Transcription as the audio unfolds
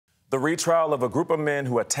The retrial of a group of men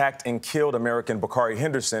who attacked and killed American Bakari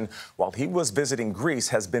Henderson while he was visiting Greece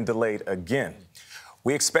has been delayed again.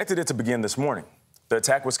 We expected it to begin this morning. The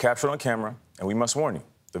attack was captured on camera, and we must warn you,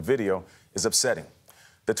 the video is upsetting.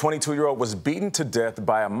 The 22-year-old was beaten to death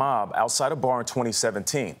by a mob outside a bar in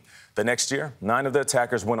 2017. The next year, 9 of the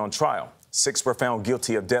attackers went on trial. 6 were found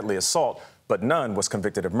guilty of deadly assault, but none was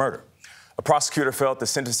convicted of murder. A prosecutor felt the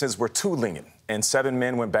sentences were too lenient, and 7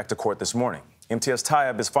 men went back to court this morning. Imtiaz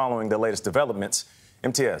Tyab is following the latest developments.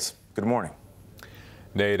 Imtiaz, good morning.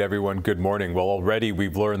 Nate, everyone, good morning. Well, already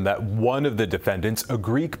we've learned that one of the defendants, a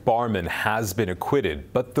Greek barman, has been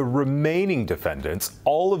acquitted. But the remaining defendants,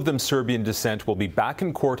 all of them Serbian descent, will be back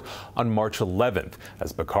in court on March 11th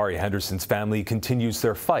as Bakari Henderson's family continues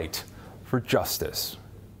their fight for justice.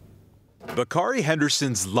 Bakari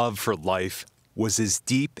Henderson's love for life was as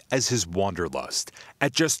deep as his wanderlust.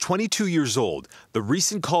 At just 22 years old, the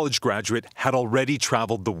recent college graduate had already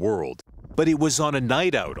traveled the world. But it was on a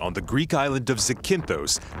night out on the Greek island of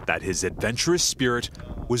Zakynthos that his adventurous spirit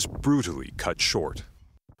was brutally cut short.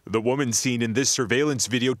 The woman seen in this surveillance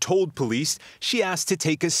video told police she asked to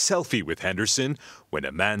take a selfie with Henderson when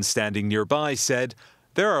a man standing nearby said,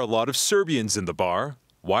 "There are a lot of Serbians in the bar.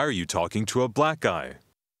 Why are you talking to a black guy?"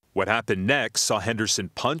 What happened next saw Henderson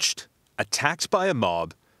punched, attacked by a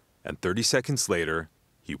mob, and 30 seconds later,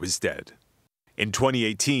 he was dead. In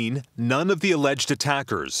 2018, none of the alleged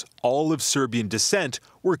attackers, all of Serbian descent,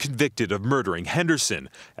 were convicted of murdering Henderson,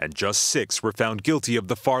 and just 6 were found guilty of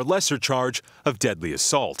the far lesser charge of deadly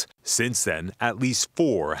assault. Since then, at least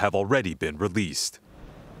 4 have already been released.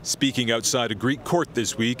 Speaking outside a Greek court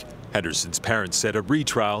this week, Henderson's parents said a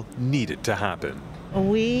retrial needed to happen.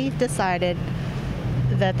 We decided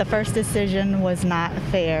that the first decision was not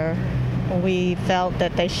fair. We felt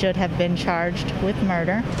that they should have been charged with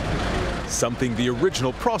murder. Something the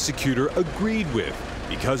original prosecutor agreed with.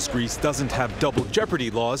 Because Greece doesn't have double jeopardy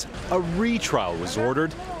laws, a retrial was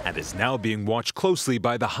ordered and is now being watched closely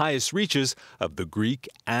by the highest reaches of the Greek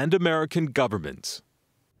and American governments.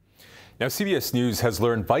 Now, CBS News has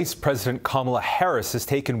learned Vice President Kamala Harris has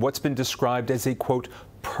taken what's been described as a, quote,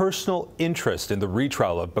 personal interest in the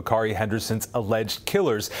retrial of Bakari Henderson's alleged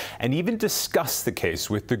killers, and even discussed the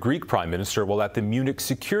case with the Greek Prime Minister while at the Munich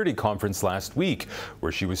Security Conference last week,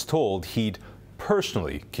 where she was told he'd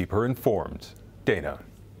personally keep her informed. Dana.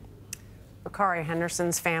 Bakari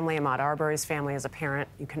Henderson's family, Ahmaud Arbery's family, as a parent,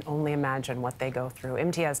 you can only imagine what they go through.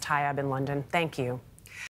 Imtiaz Tyab in London, thank you.